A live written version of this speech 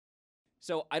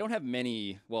So I don't have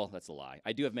many. Well, that's a lie.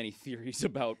 I do have many theories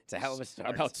about. It's a hell of a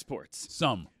start. About sports.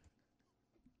 Some.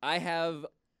 I have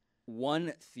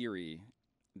one theory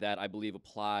that I believe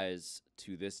applies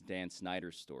to this Dan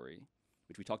Snyder story,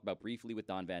 which we talked about briefly with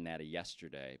Don Van Natta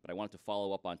yesterday. But I wanted to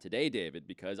follow up on today, David,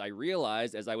 because I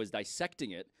realized as I was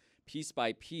dissecting it piece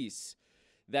by piece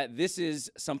that this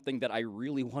is something that I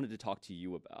really wanted to talk to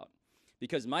you about.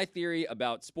 Because my theory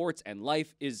about sports and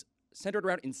life is centered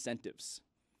around incentives.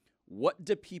 What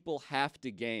do people have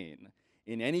to gain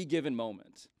in any given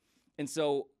moment? And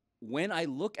so when I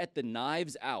look at the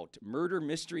Knives Out murder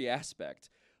mystery aspect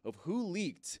of who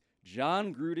leaked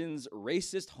John Gruden's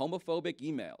racist, homophobic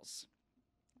emails,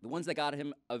 the ones that got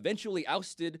him eventually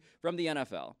ousted from the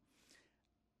NFL,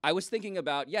 I was thinking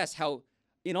about, yes, how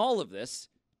in all of this,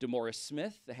 DeMaurice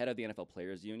Smith, the head of the NFL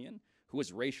Players Union, who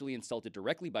was racially insulted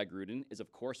directly by Gruden, is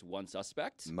of course one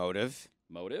suspect. Motive.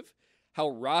 How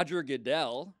Roger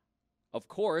Goodell, of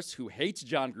course, who hates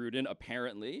John Gruden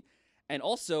apparently, and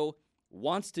also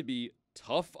wants to be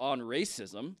tough on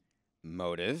racism.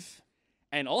 Motive.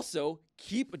 And also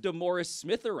keep DeMaurice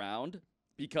Smith around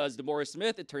because DeMaurice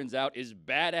Smith, it turns out, is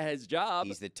bad at his job.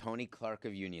 He's the Tony Clark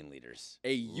of union leaders.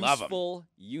 A useful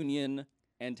union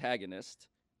antagonist.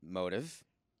 Motive.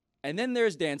 And then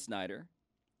there's Dan Snyder,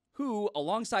 who,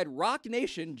 alongside Rock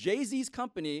Nation, Jay-Z's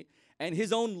company, and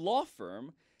his own law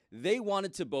firm, they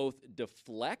wanted to both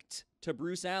deflect to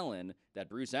Bruce Allen that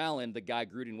Bruce Allen, the guy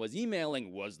Gruden was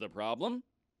emailing, was the problem,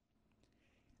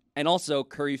 and also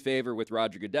curry favor with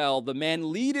Roger Goodell, the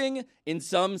man leading, in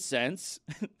some sense,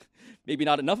 maybe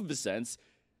not enough of a sense,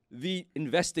 the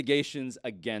investigations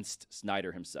against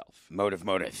Snyder himself.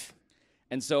 Motive.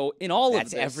 And so in all of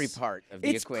this, that's every part of the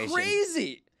equation. It's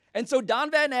crazy. And so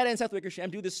Don Van Natta and Seth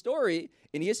Wickersham do this story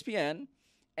in ESPN,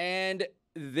 and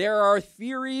there are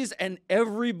theories, and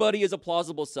everybody is a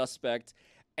plausible suspect.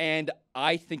 And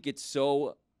I think it's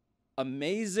so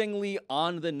amazingly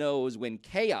on the nose when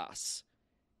chaos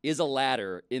is a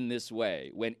ladder in this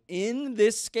way. When in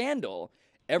this scandal,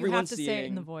 everyone's seeing... You have to say it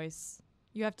in the voice.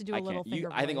 You have to do a little finger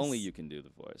voice. I think only you can do the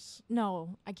voice.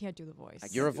 No, I can't do the voice.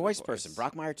 You're a voice person.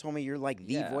 Brockmeyer told me you're like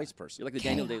the voice person. You're like the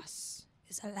chaos Daniel Day... is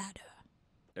a ladder.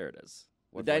 There it is.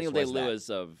 What the Daniel voice was Day-Lewis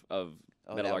of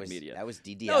Meadowlark Media. That was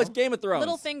DDL? No, it's Game of Thrones.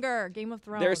 Littlefinger, Game of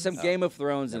Thrones. There's some Game of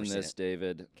Thrones in Never this, seen it.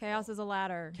 David. Chaos is a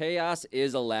ladder. Chaos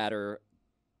is a ladder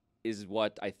is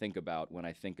what I think about when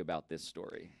I think about this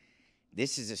story.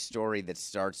 This is a story that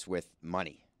starts with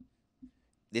money.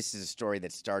 This is a story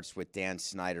that starts with Dan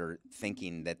Snyder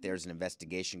thinking that there's an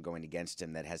investigation going against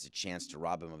him that has a chance to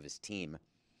rob him of his team.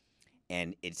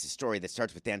 And it's a story that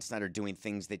starts with Dan Snyder doing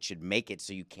things that should make it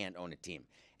so you can't own a team.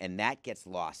 And that gets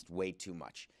lost way too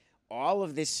much. All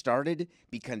of this started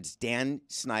because Dan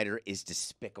Snyder is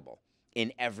despicable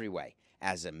in every way.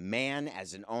 As a man,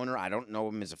 as an owner, I don't know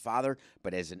him as a father,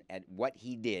 but at what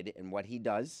he did and what he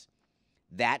does,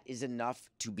 that is enough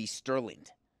to be sterlinged.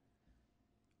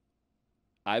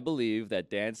 I believe that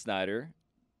Dan Snyder,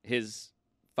 his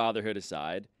fatherhood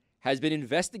aside, has been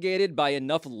investigated by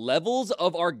enough levels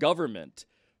of our government,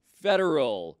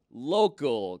 federal,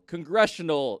 local,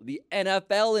 congressional, the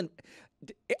NFL, and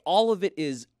all of it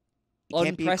is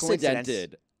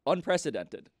unprecedented.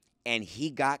 Unprecedented. And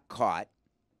he got caught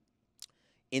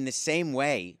in the same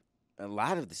way, a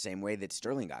lot of the same way that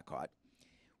Sterling got caught,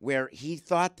 where he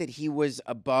thought that he was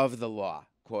above the law,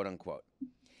 quote unquote.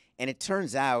 And it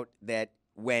turns out that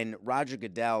when Roger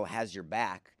Goodell has your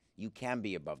back, you can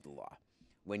be above the law.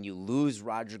 When you lose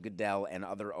Roger Goodell and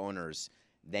other owners,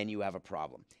 then you have a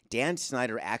problem. Dan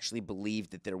Snyder actually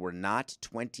believed that there were not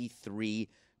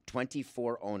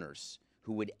 24 owners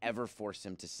who would ever force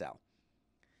him to sell.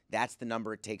 That's the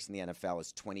number it takes in the NFL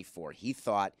is 24. He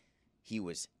thought he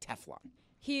was Teflon.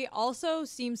 He also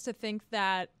seems to think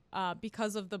that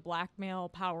because of the blackmail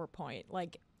PowerPoint,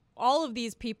 like all of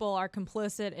these people are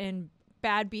complicit in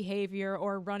bad behavior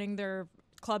or running their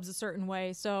clubs a certain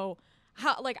way. So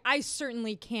I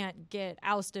certainly can't get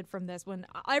ousted from this when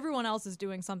everyone else is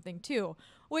doing something too,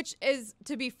 which is,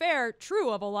 to be fair,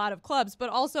 true of a lot of clubs, but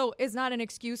also is not an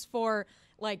excuse for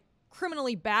like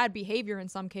criminally bad behavior in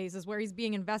some cases where he's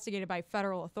being investigated by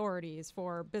federal authorities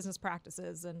for business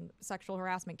practices and sexual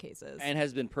harassment cases. And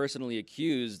has been personally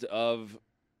accused of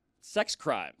sex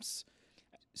crimes.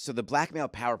 So the blackmail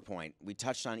PowerPoint, we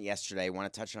touched on it yesterday. I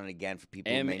want to touch on it again for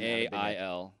people who may not have been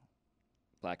MAIL.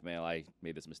 Blackmail. I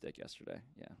made this mistake yesterday.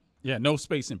 Yeah. Yeah, no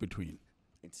space in between.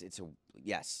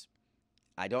 Yes.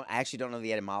 I actually don't know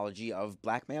the etymology of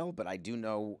blackmail, but I do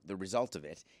know the result of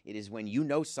it. It is when you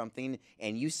know something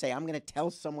and you say, I'm going to tell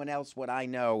someone else what I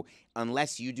know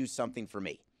unless you do something for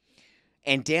me.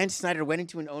 And Dan Snyder went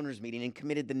into an owners meeting and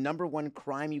committed the number one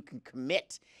crime you can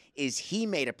commit is he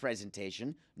made a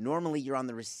presentation. Normally, you're on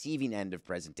the receiving end of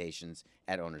presentations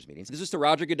at owners meetings. This was to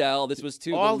Roger Goodell. This was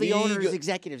to all the the league. owners,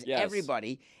 executives, Yes.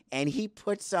 everybody. And he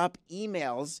puts up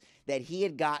emails that he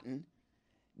had gotten,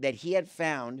 that he had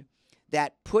found,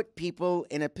 that put people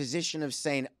in a position of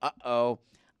saying, uh-oh,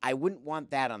 I wouldn't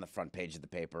want that on the front page of the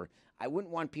paper. I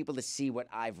wouldn't want people to see what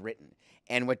I've written.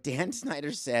 And what Dan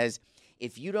Snyder says,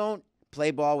 if you don't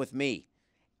play ball with me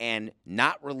and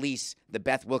not release the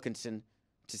Beth Wilkinson,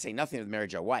 to say nothing of Mary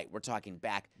Jo White, we're talking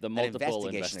back The an multiple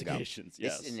investigation ago. investigations,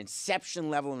 yes. This is an inception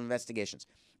level of investigations.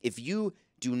 If you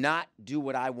do not do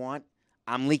what I want,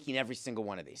 I'm leaking every single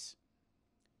one of these.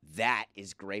 That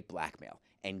is great blackmail.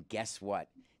 And guess what?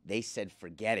 They said,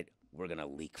 forget it. We're going to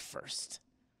leak first.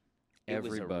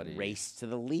 Everybody It was a race to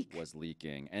the leak. was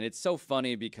leaking. And it's so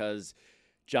funny because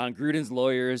John Gruden's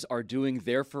lawyers are doing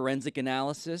their forensic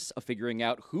analysis of figuring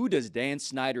out who does Dan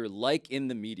Snyder like in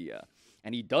the media.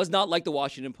 And he does not like the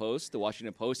Washington Post. The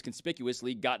Washington Post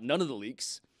conspicuously got none of the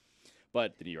leaks,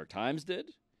 but the New York Times did.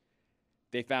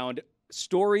 They found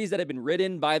stories that had been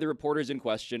written by the reporters in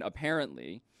question,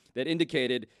 apparently, that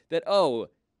indicated that,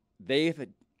 they've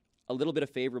had a little bit of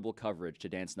favorable coverage to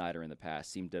Dan Snyder in the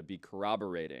past, seemed to be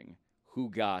corroborating who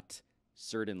got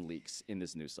certain leaks in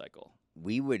this news cycle.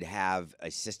 We would have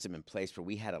a system in place where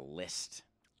we had a list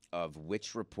of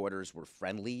which reporters were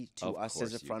friendly to Of us as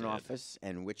a course you front did. office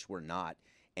and which were not.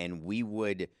 And we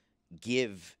would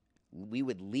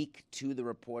leak to the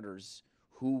reporters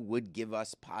who would give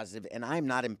us positive. And I'm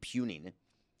not impugning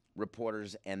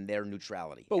reporters and their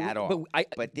neutrality at all.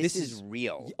 But this is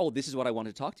real. Oh, this is what I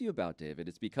wanted to talk to you about, David.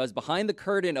 It's because behind the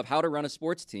curtain of how to run a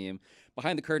sports team,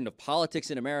 behind the curtain of politics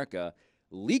in America,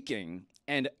 leaking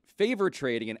and favor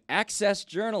trading and access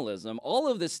journalism, all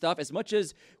of this stuff, as much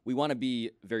as we want to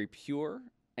be very pure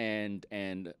and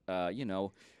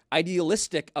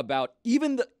idealistic about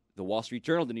even the Wall Street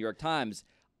Journal, the New York Times,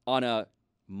 on a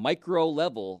micro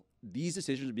level, these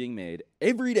decisions are being made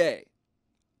every day.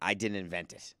 I didn't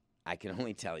invent it. I can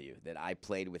only tell you that I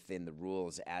played within the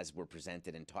rules as were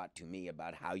presented and taught to me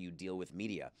about how you deal with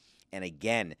media. And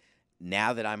again,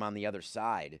 now that I'm on the other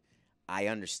side, I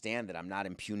understand that I'm not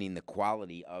impugning the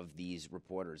quality of these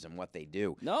reporters and what they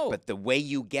do. No. But the way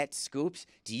you get scoops,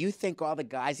 do you think all the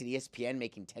guys at ESPN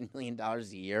making $10 million a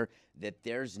year, that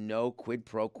there's no quid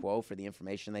pro quo for the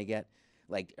information they get?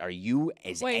 Like, are you...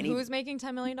 Wait, who's making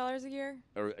 $10 million a year?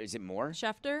 Or is it more?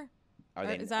 Schefter? Are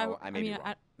they, Is that, I may be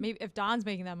wrong. maybe if Don's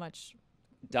making that much,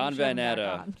 Don we should have him back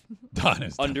Vanetta. on. Don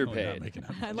is Underpaid. definitely not making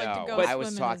that I'd much. like to No, go I swim was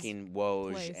in his talking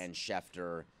Woj place. and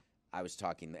Schefter. I was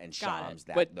talking and Got it. Shams,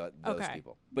 But- those Okay.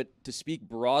 people. But to speak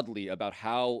broadly about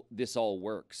how this all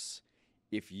works,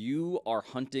 if you are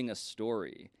hunting a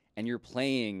story and you're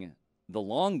playing the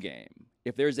long game,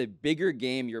 if there's a bigger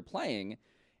game you're playing,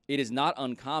 it is not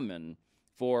uncommon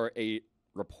for a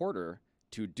reporter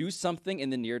to do something in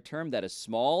the near term that is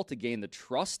small to gain the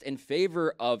trust and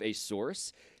favor of a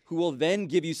source who will then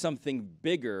give you something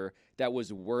bigger that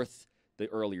was worth the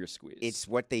earlier squeeze. It's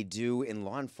what they do in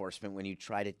law enforcement when you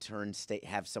try to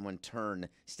have someone turn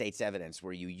state's evidence,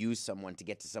 where you use someone to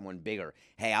get to someone bigger.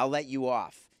 Hey, I'll let you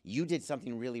off. You did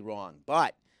something really wrong,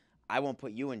 but I won't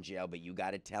put you in jail, but you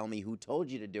got to tell me who told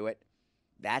you to do it.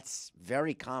 That's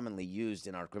very commonly used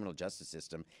in our criminal justice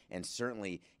system, and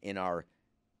certainly in our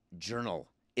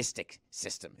journalistic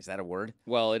system. Is that a word?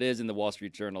 Well, it is in the Wall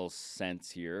Street Journal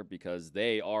sense here because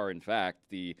they are, in fact,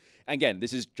 again,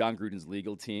 this is John Gruden's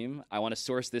legal team. I want to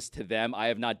source this to them. I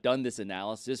have not done this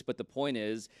analysis, but the point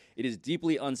is, it is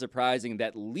deeply unsurprising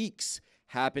that leaks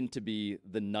happen to be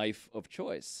the knife of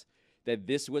choice, that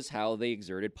this was how they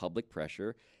exerted public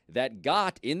pressure that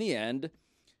got, in the end,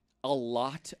 a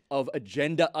lot of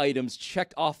agenda items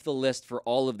checked off the list for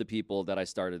all of the people that I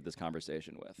started this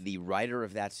conversation with. The writer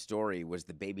of that story was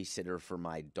the babysitter for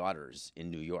my daughters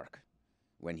in New York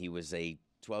when he was a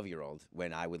 12-year-old,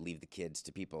 when I would leave the kids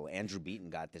to people. Andrew Beaton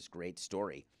got this great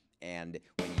story. And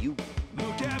when you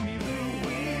Look at me,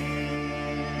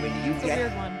 It's a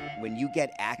weird one. when you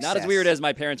get access, Not as weird as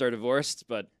my parents are divorced,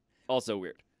 but also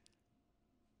weird.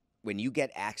 when you get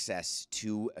access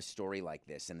to a story like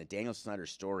this, and the Daniel Snyder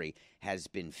story has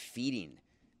been feeding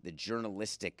the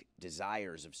journalistic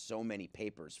desires of so many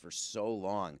papers for so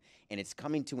long, and it's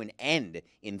coming to an end,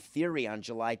 in theory, on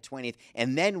July 20th,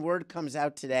 and then word comes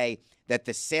out today that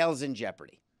the sale's in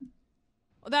jeopardy.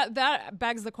 That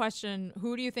begs the question,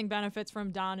 who do you think benefits from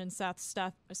Don and Seth's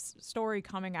story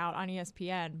coming out on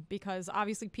ESPN? Because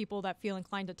obviously people that feel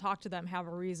inclined to talk to them have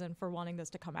a reason for wanting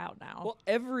this to come out now. Well,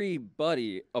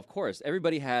 everybody, of course,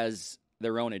 everybody has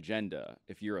their own agenda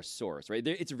if you're a source, right?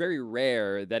 It's very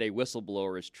rare that a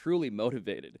whistleblower is truly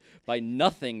motivated by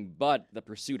nothing but the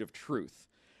pursuit of truth.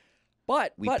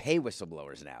 But we pay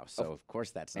whistleblowers now, so of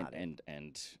course that's not it.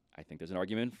 And I think there's an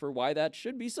argument for why that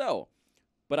should be so.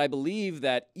 But I believe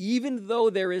that even though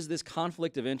there is this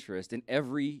conflict of interest in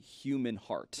every human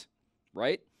heart,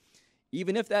 right?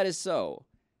 Even if that is so,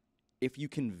 if you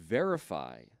can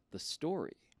verify the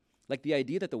story, like the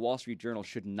idea that the Wall Street Journal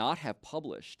should not have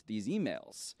published these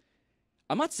emails,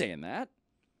 I'm not saying that.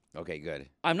 Okay, good.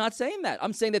 I'm not saying that.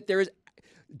 I'm saying that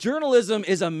journalism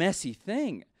is a messy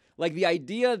thing. Like the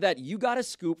idea that you got a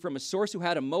scoop from a source who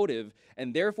had a motive,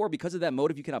 and therefore because of that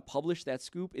motive you cannot publish that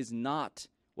scoop is not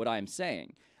what I am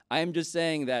saying. I am just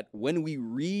saying that when we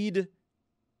read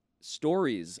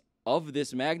stories of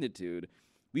this magnitude,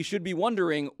 we should be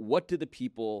wondering, what do the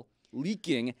people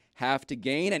leaking have to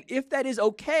gain? And if that is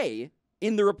okay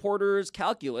in the reporter's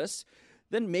calculus,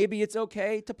 then maybe it's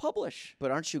okay to publish.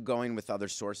 But aren't you going with other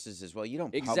sources as well? You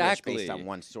don't Exactly. publish based on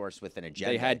one source with an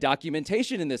agenda. They had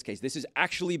documentation in this case. This is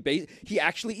actually he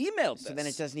actually emailed this. So then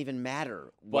it doesn't even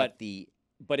matter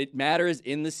But it matters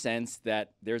in the sense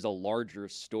that there's a larger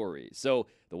story. So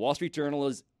the Wall Street Journal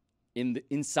is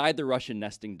inside the Russian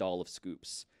nesting doll of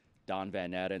scoops. Don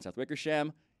Van Natta and Seth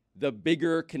Wickersham, the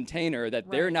bigger container that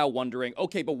they're now wondering,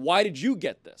 okay, but why did you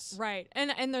get this? Right.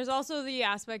 And there's also the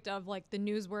aspect of like the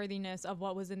newsworthiness of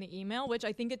what was in the email, which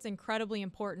I think it's incredibly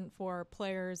important for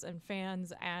players and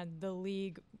fans and the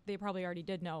league. They probably already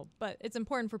did know, but it's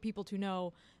important for people to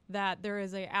know that there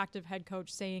is an active head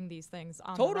coach saying these things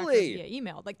on the record via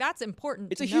email. Like that's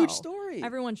important. It's to a know. huge story.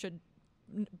 Everyone should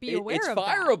be aware of it's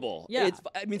fireable. that. Yeah.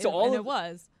 It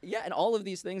was. Yeah, and all of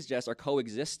these things, Jess, are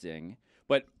coexisting.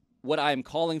 But what I'm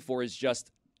calling for is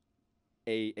just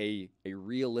a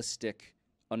realistic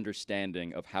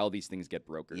understanding of how these things get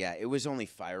brokered. Yeah, it was only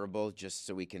fireable, just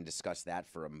so we can discuss that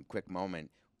for a quick moment,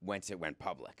 once it went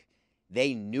public.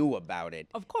 They knew about it.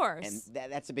 Of course. And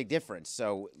that's a big difference.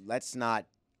 So let's not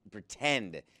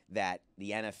pretend that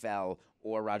the NFL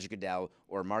or Roger Goodell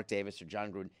or Mark Davis or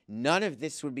John Gruden, none of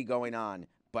this would be going on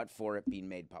but for it being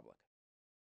made public.